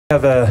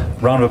Have a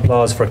round of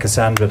applause for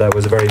Cassandra. That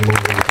was a very moving.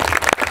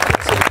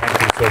 So thank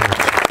you so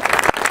much.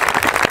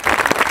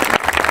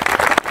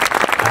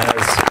 And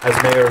as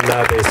Mayor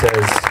Labe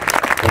says,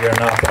 we are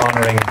not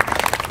honouring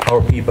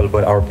our people,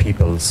 but our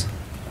peoples.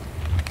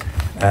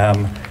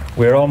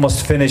 We're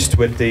almost finished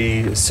with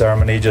the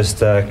ceremony.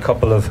 Just a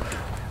couple of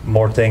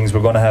more things.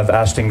 We're going to have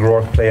Aisling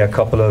Rourke play a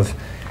couple of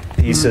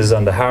pieces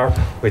on the harp,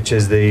 which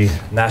is the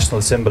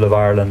national symbol of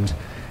Ireland,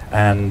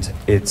 and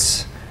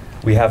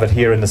we have it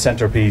here in the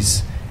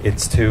centrepiece.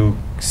 It's to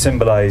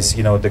symbolise,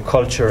 you know, the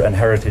culture and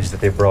heritage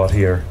that they brought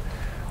here.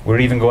 We're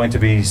even going to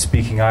be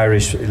speaking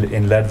Irish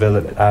in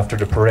Leadville after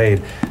the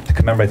parade to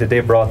commemorate that they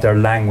brought their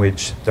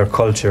language, their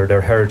culture,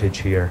 their heritage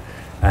here,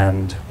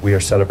 and we are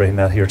celebrating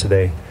that here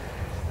today.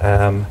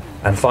 And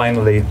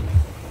finally,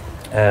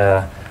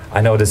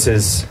 I know this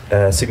is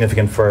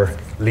significant for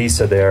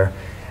Lisa there.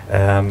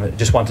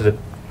 Just wanted to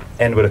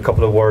end with a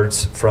couple of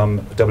words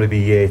from W.B.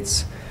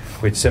 Yeats,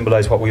 which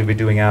symbolise what we'll be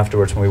doing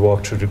afterwards when we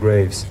walk through the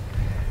graves.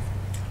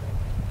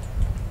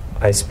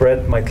 I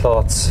spread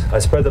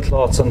the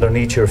cloths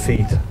underneath your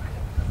feet,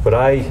 but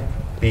I,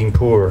 being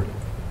poor,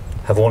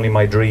 have only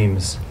my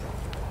dreams.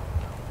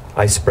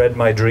 I spread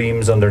my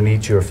dreams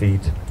underneath your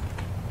feet.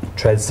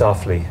 Tread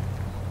softly,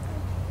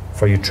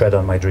 for you tread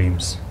on my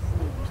dreams.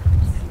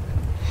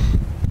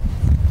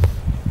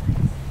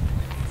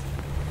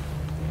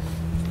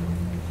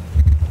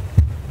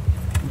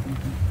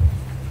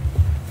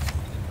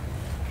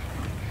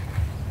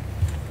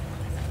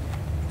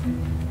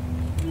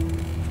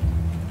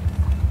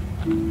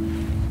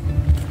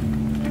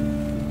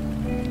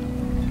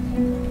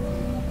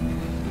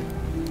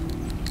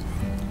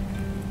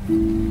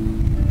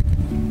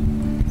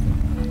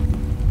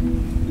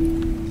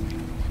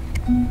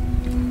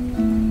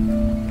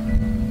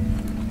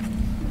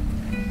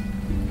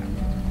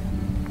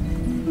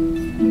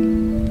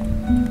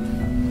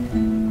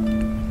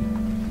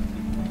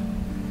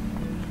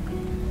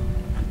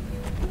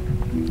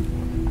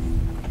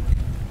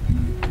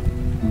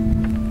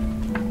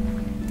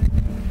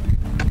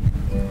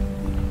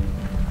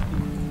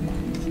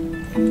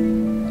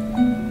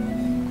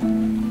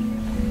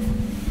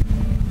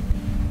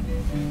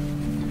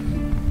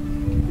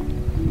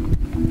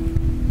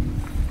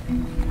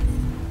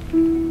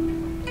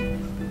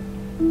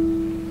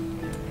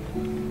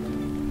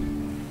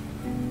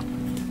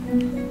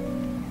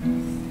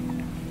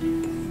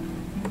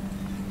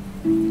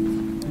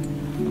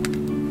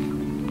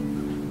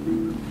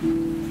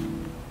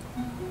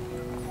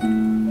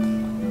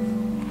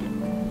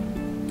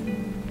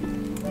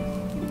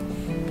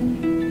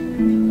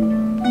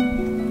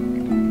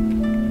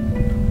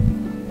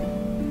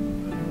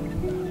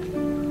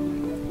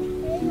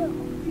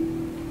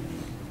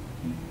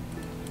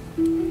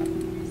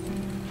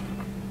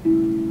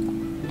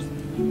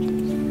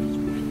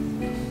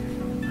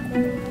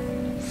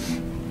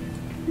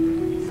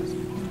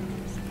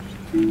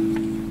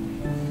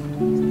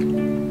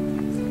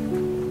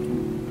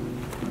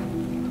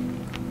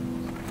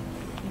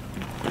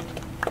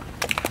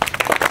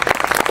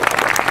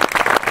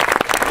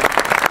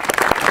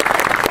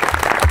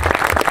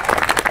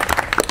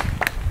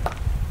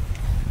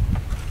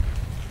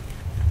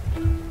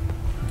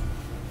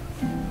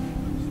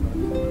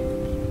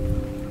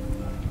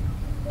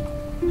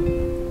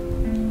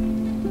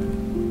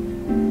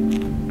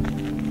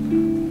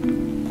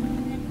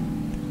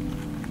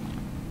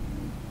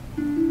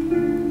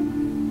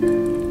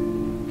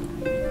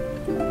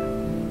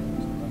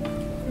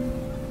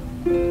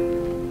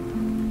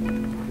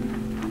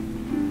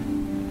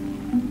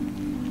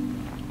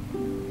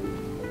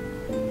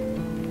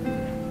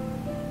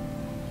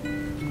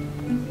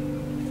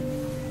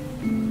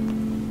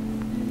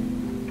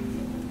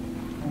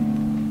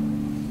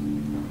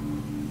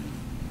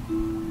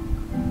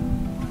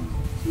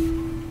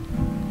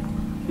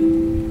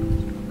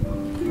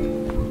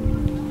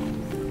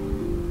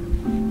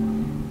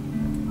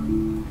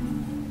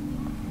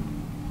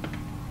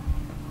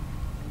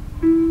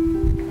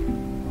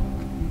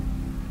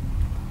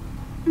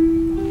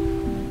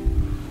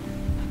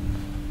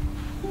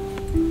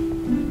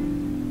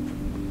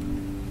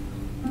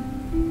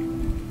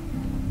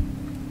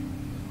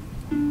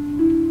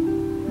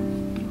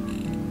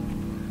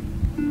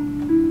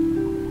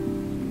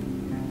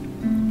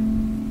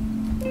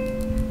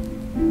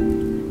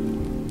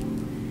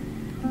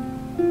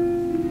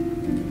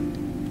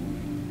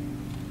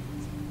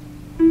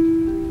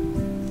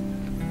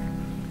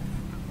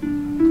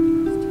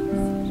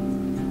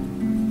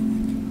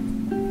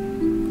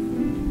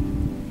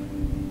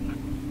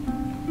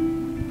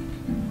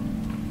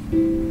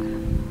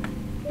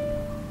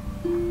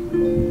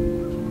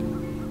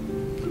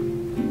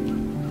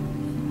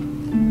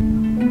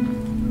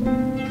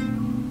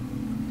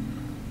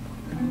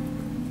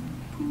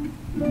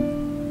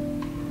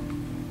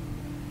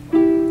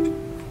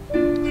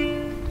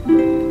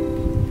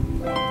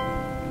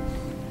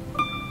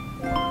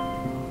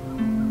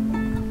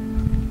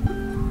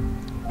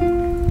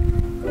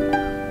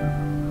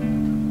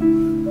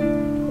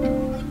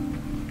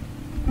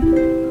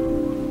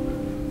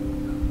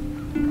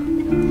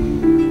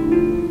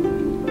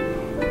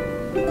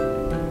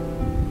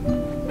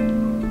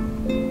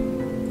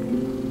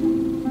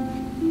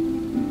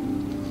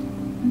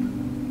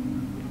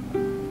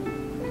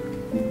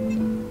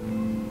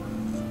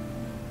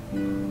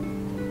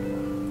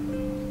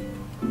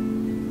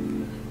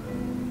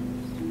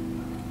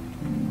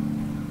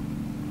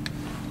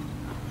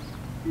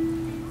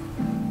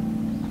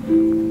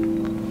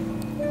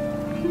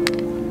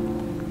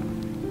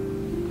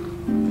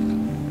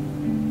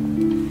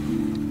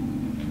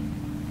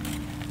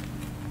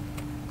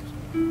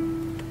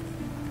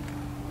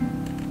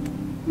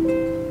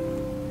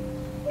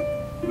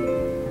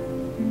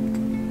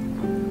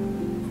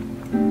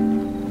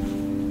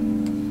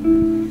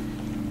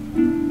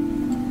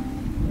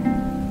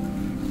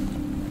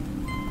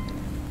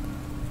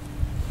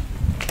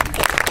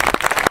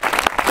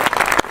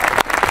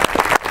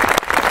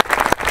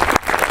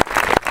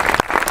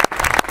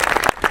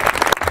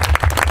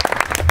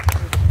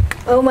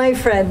 Oh, my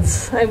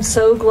friends, I'm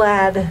so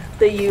glad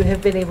that you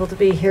have been able to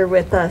be here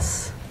with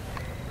us.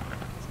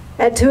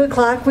 At 2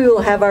 o'clock, we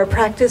will have our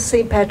practice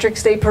St.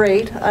 Patrick's Day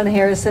Parade on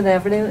Harrison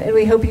Avenue, and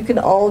we hope you can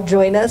all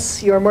join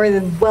us. You're more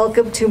than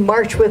welcome to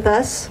march with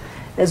us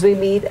as we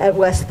meet at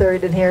West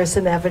 3rd and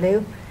Harrison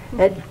Avenue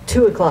at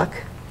 2 o'clock.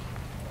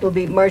 We'll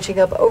be marching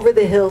up over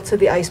the hill to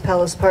the Ice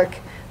Palace Park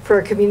for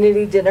a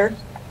community dinner.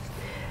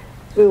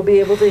 We will be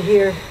able to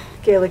hear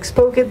Gaelic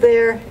spoken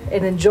there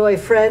and enjoy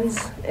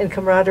friends and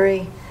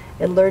camaraderie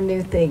and learn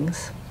new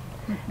things.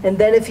 And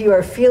then if you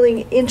are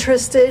feeling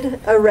interested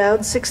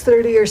around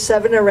 6:30 or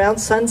 7 around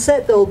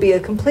sunset, there will be a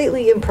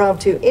completely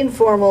impromptu,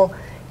 informal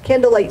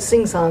candlelight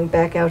sing-song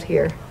back out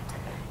here.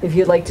 If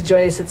you'd like to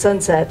join us at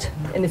sunset,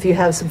 and if you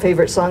have some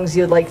favorite songs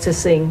you'd like to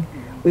sing,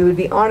 we would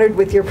be honored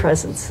with your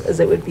presence, as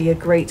it would be a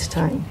great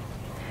time.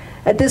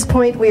 At this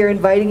point, we are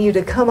inviting you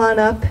to come on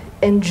up,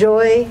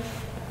 enjoy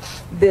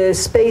the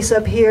space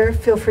up here.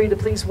 Feel free to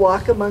please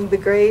walk among the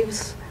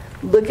graves,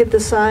 look at the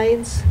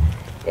signs,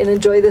 and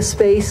enjoy the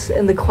space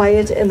and the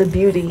quiet and the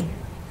beauty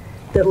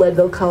that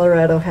Leadville,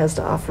 Colorado has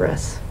to offer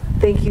us.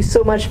 Thank you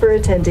so much for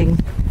attending,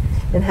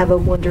 and have a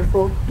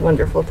wonderful,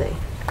 wonderful day.